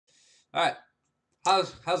Alright,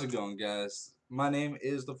 how's it going, guys? My name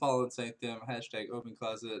is the Fallen Sanctum, hashtag open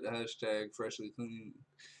closet, hashtag freshly clean,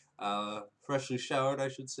 freshly showered, I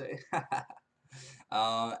should say.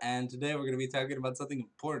 And today we're going to be talking about something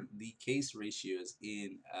important, the case ratios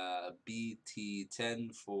in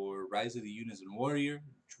BT10 for Rise of the Unison Warrior,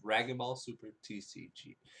 Dragon Ball Super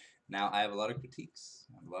TCG. Now, I have a lot of critiques,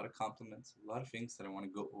 I have a lot of compliments, a lot of things that I want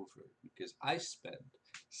to go over because I spent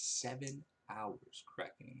 7 hours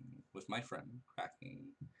cracking with my friend, cracking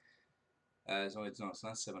so it's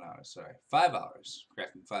not 7 hours. Sorry, 5 hours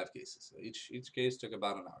cracking 5 cases. So each case took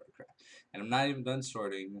about an hour to crack, and I'm not even done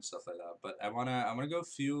sorting and stuff like that. But I wanna go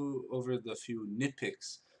over the few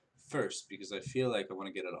nitpicks first because I feel like I want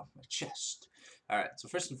to get it off my chest. All right. So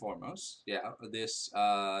first and foremost, yeah, this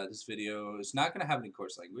video is not gonna have any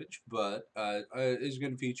coarse language, but is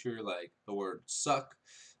gonna feature like the word suck,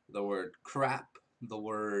 the word crap, the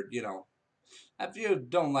word if you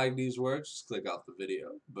don't like these words, just click off the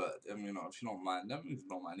video. But if you don't mind them, if you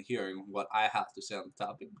don't mind hearing what I have to say on the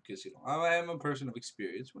topic, because I am a person of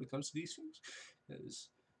experience when it comes to these things. Because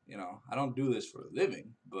I don't do this for a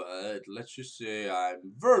living, but let's just say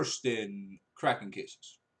I'm versed in cracking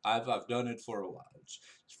cases. I've done it for a while. It's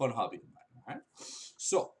a fun hobby of mine. All right.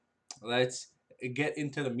 So let's get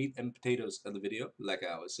into the meat and potatoes of the video, like I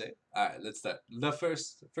always say. All right, let's start. The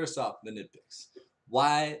first off, the nitpicks.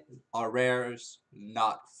 Why are rares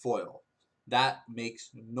not foil? That makes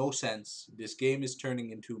no sense. This game is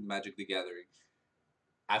turning into Magic the Gathering.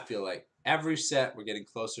 I feel like every set we're getting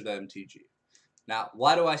closer to MTG. Now,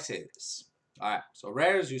 why do I say this? Alright, so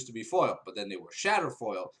rares used to be foil, but then they were shadow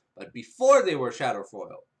foil. But before they were shadow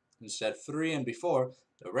foil, instead 3 and before,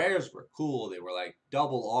 the rares were cool. They were like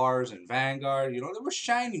double R's and Vanguard. They were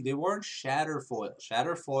shiny. They weren't shatter foil.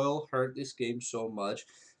 Shatter foil hurt this game so much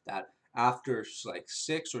that after like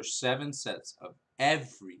 6 or 7 sets of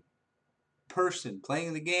every person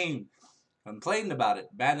playing the game complaining about it,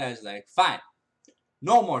 Bandai's like, fine,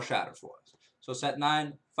 no more shatter foils. So set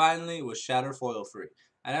 9 finally was shatter foil free.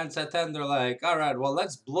 And then set 10, they're like, alright, well,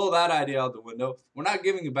 let's blow that idea out the window. We're not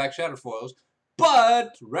giving you back shatter foils,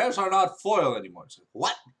 but rares are not foil anymore. It's like,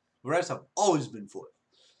 what? Rares have always been foil.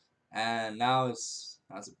 And now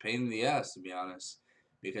that's a pain in the ass, to be honest.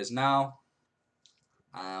 Because now,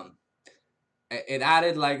 it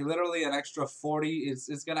added like literally an extra 40.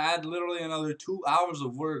 It's gonna add literally another 2 hours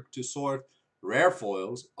of work to sort rare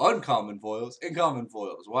foils, uncommon foils, and common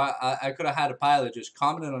foils. Why I could have had a pile of just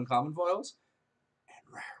common and uncommon foils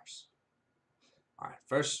and rares. All right,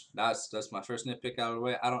 first that's my first nitpick out of the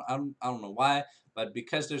way. I don't know why, but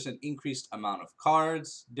because there's an increased amount of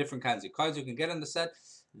cards, different kinds of cards you can get in the set,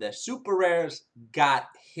 the super rares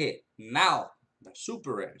got hit. Now the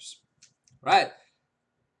super rares, right?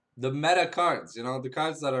 The meta cards, the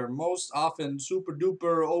cards that are most often super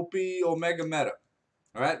duper OP Omega meta,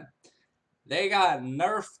 alright? They got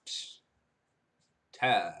nerfed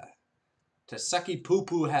to, to sucky poo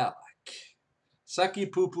poo heck.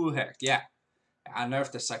 Sucky poo poo heck, yeah. I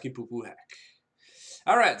nerfed the sucky poo poo heck.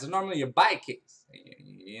 Alright, so normally you buy a case.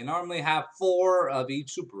 You normally have 4 of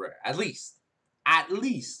each super rare, at least. At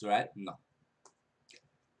least, right? No.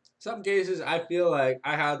 Some cases I feel like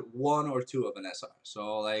I had 1 or 2 of an SR.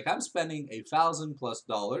 So like I'm spending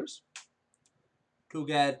 $1,000+ to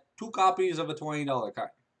get 2 copies of a $20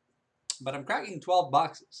 card. But I'm cracking 12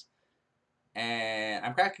 boxes. And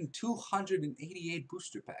I'm cracking 288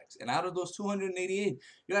 booster packs. And out of those 288,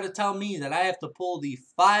 you gotta tell me that I have to pull the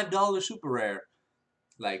 $5 super rare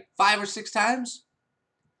like 5 or 6 times.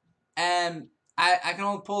 And I can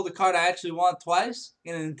only pull the card I actually want twice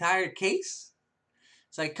in an entire case.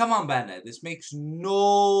 It's like, come on, Bandai. This makes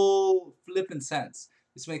no flipping sense.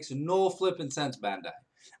 This makes no flipping sense, Bandai.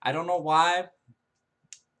 I don't know why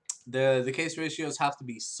the case ratios have to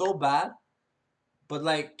be so bad. But,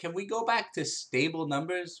 like, can we go back to stable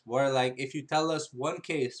numbers where, like, if you tell us one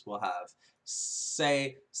case will have,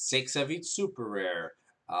 say, 6 of each super rare,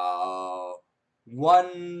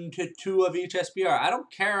 1 to 2 of each SPR. I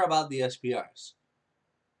don't care about the SPRs.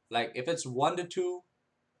 Like, if it's 1 to 2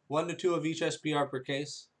 of each SPR per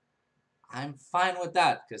case, I'm fine with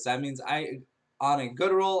that because that means on a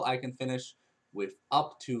good roll, I can finish with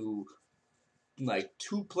up to like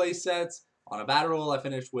 2 play sets. On a bad roll, I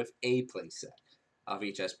finish with a play set of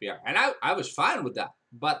each SPR. And I was fine with that.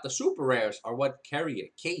 But the super rares are what carry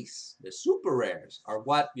a case. The super rares are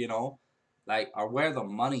what, are where the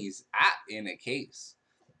money's at in a case.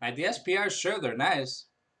 Like the SPRs, sure, they're nice,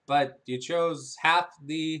 but you chose half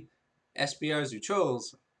the SPRs you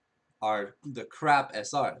chose are the crap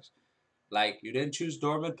SRs. Like, you didn't choose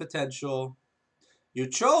Dormant Potential. You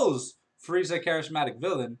chose Frieza Charismatic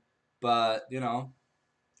Villain, but,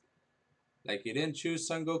 Like you didn't choose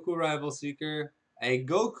Son Goku Rival Seeker. A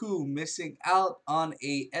Goku missing out on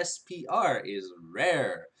a SPR is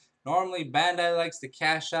rare. Normally, Bandai likes to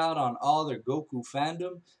cash out on all their Goku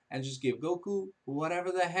fandom and just give Goku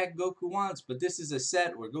whatever the heck Goku wants. But this is a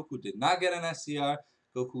set where Goku did not get an SCR,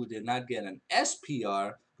 Goku did not get an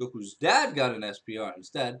SPR, Goku's dad got an SPR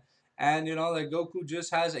instead. And, you know, like Goku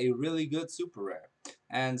just has a really good super rare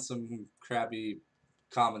and some crappy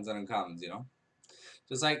commons and uncommons, you know?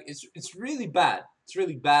 So it's like it's really bad. It's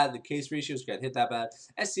really bad. The case ratios get hit that bad.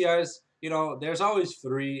 SCRs, you know, there's always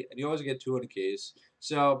 3, and you always get 2 in a case.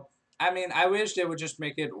 So I mean, I wish they would just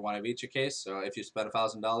make it one of each a case. So if you spend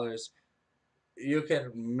 $1,000, you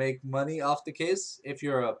can make money off the case. If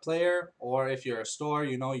you're a player or if you're a store,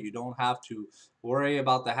 you know, you don't have to worry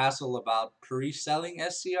about the hassle about pre-selling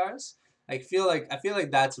SCRs. I feel like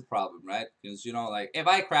that's a problem, right? Because you know, like if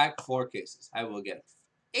I crack 4 cases, I will get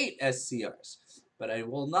 8 SCRs, but I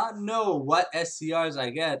will not know what SCRs I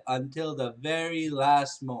get until the very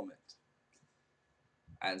last moment.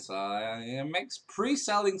 And so it makes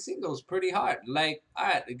pre-selling singles pretty hard. Like,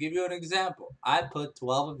 alright, to give you an example, I put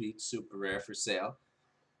 12 of each super rare for sale.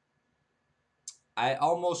 I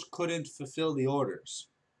almost couldn't fulfill the orders.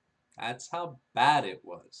 That's how bad it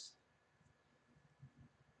was.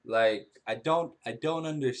 Like, I don't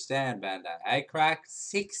understand Bandai. I cracked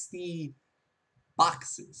 60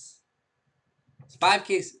 boxes. It's 5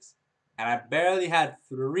 cases. And I barely had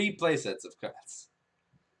 3 playsets of cards.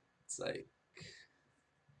 It's like,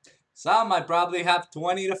 some might probably have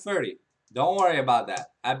 20 to 30. Don't worry about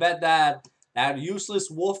that. I bet that useless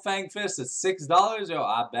Wolfang Fist at $6, yo,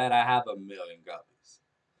 I bet I have 1,000,000 copies.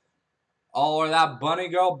 Or that Bunny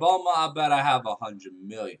Girl Bulma, I bet I have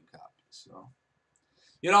 100,000,000 copies. So,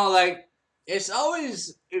 you know, like, it's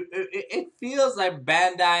always, it feels like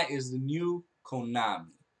Bandai is the new Konami.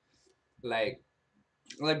 Like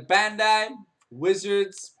Bandai,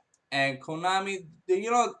 Wizards, and Konami, you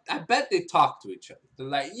know, I bet they talk to each other. They're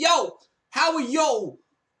like, yo, how are your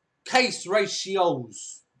case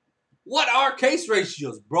ratios? What are case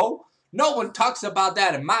ratios, bro? No one talks about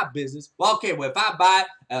that in my business. Well, okay, well, if I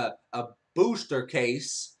buy a booster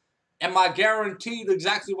case, am I guaranteed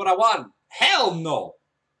exactly what I want? Hell no.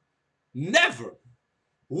 Never.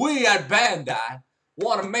 We at Bandai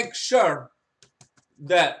want to make sure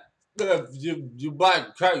that if you buy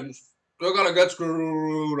a case, they're going to get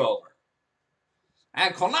screwed over.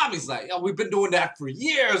 And Konami's like, yo, we've been doing that for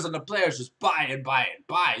years, and the players just buy and buy and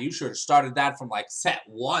buy. You should have started that from like set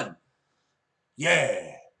 1.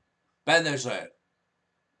 Yeah. Bandai's like,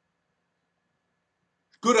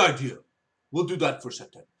 good idea. We'll do that for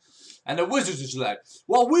set 10. And the Wizards is like,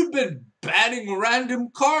 well, we've been banning random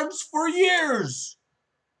cards for years.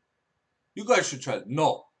 You guys should try it.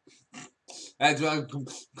 No. And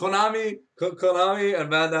Konami and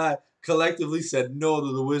Bandai collectively said no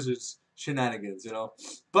to the Wizards shenanigans, you know.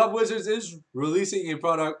 But Wizards is releasing a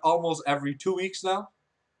product almost every 2 weeks now,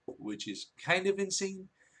 which is kind of insane.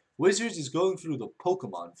 Wizards is going through the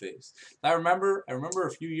Pokemon phase. I remember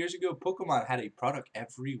a few years ago, Pokemon had a product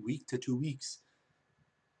every week to 2 weeks.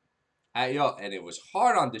 And it was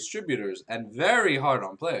hard on distributors and very hard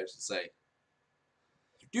on players to say,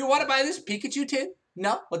 do you want to buy this Pikachu tin?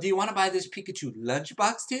 No? Or do you want to buy this Pikachu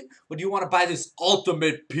lunchbox tin? Or do you want to buy this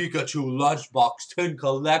ultimate Pikachu lunchbox tin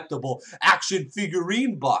collectible action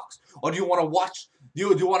figurine box? Or do you want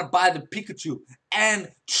to buy the Pikachu and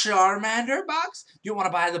Charmander box? Do you want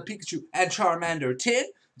to buy the Pikachu and Charmander tin?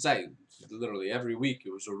 It's like literally every week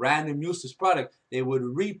it was a random useless product. They would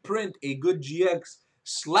reprint a good GX,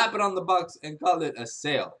 slap it on the box, and call it a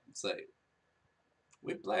sale. It's like,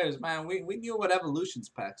 we players, man, we knew what Evolutions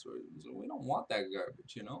packs were. So we don't want that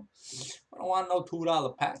garbage, you know? We don't want no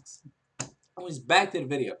 $2 packs. Anyways, back to the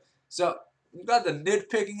video. So, we got the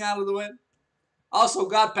nitpicking out of the way. Also,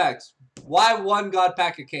 God packs. Why 1 God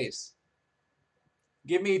pack a case?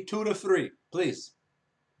 Give me 2 to 3, please.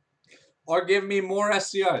 Or give me more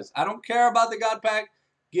SCRs. I don't care about the God pack.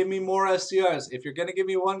 Give me more SCRs. If you're going to give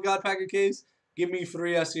me 1 God pack a case, give me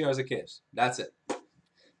 3 SCRs a case. That's it.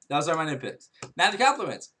 Those are my nitpicks. Now the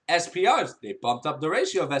compliments. SPRs. They bumped up the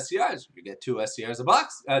ratio of SCRs. You get 2 SCRs a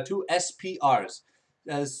box. 2 SPRs.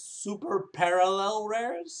 Super parallel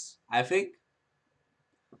rares, I think.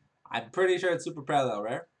 I'm pretty sure it's super parallel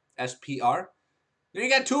rare. SPR. Then you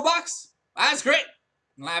get 2 box. That's great.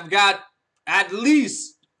 I've got at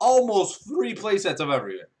least almost 3 playsets of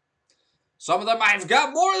everything. Some of them I've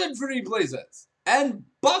got more than 3 playsets. And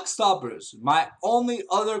box stoppers. My only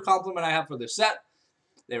other compliment I have for this set.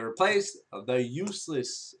 They replaced the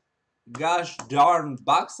useless gosh darn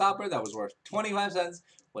box stopper that was worth 25 cents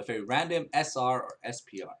with a random SR or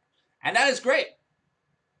SPR. And that is great.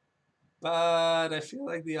 But I feel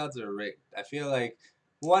like the odds are rigged. I feel like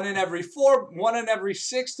 1 in every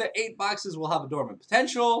 6 to 8 boxes will have a dormant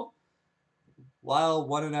potential, while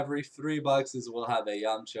 1 in every 3 boxes will have a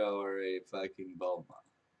Yamcha or a fucking Bulma.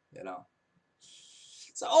 You know?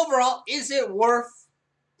 So overall, is it worth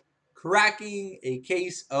cracking a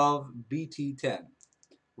case of BT10?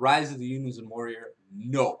 Rise of the Unison Warrior?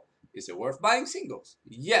 No. Is it worth buying singles?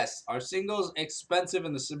 Yes. Are singles expensive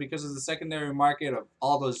because of the secondary market of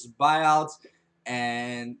all those buyouts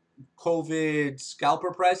and COVID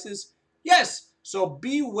scalper prices? Yes. So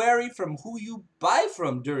be wary from who you buy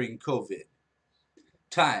from during COVID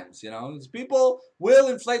times. You know, people will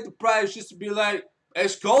inflate the price just to be like,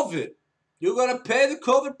 it's COVID. You're gonna pay the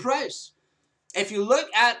COVID price. If you look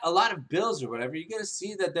at a lot of bills or whatever, you're gonna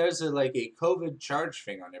see that there's a COVID charge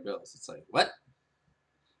thing on your bills. It's like, what?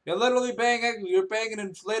 You're literally paying an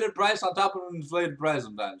inflated price on top of an inflated price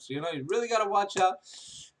sometimes. So, you know, you really gotta watch out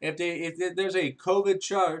if there's a COVID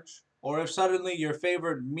charge, or if suddenly your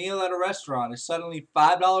favorite meal at a restaurant is suddenly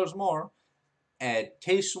 $5 more and it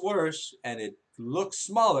tastes worse and it looks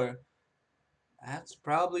smaller. That's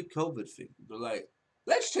probably COVID thing. They're like,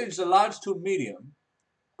 let's change the large to medium,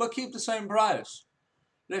 but keep the same price.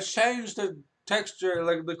 Let's change the texture,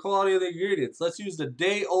 like the quality of the ingredients. Let's use the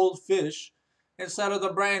day-old fish instead of the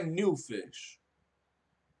brand new fish.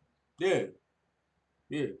 Yeah.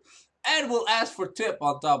 Yeah. And we'll ask for tip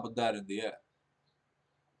on top of that in the end.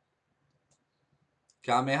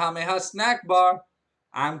 Kamehameha Snack Bar,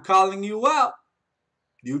 I'm calling you out.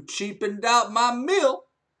 You cheapened out my meal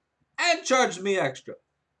and charged me extra.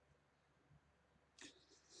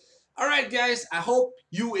 Alright guys, I hope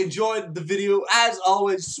you enjoyed the video. As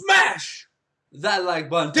always, smash that like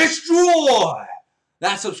button, destroy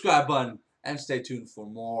that subscribe button, and stay tuned for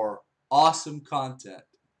more awesome content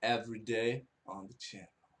every day on the channel.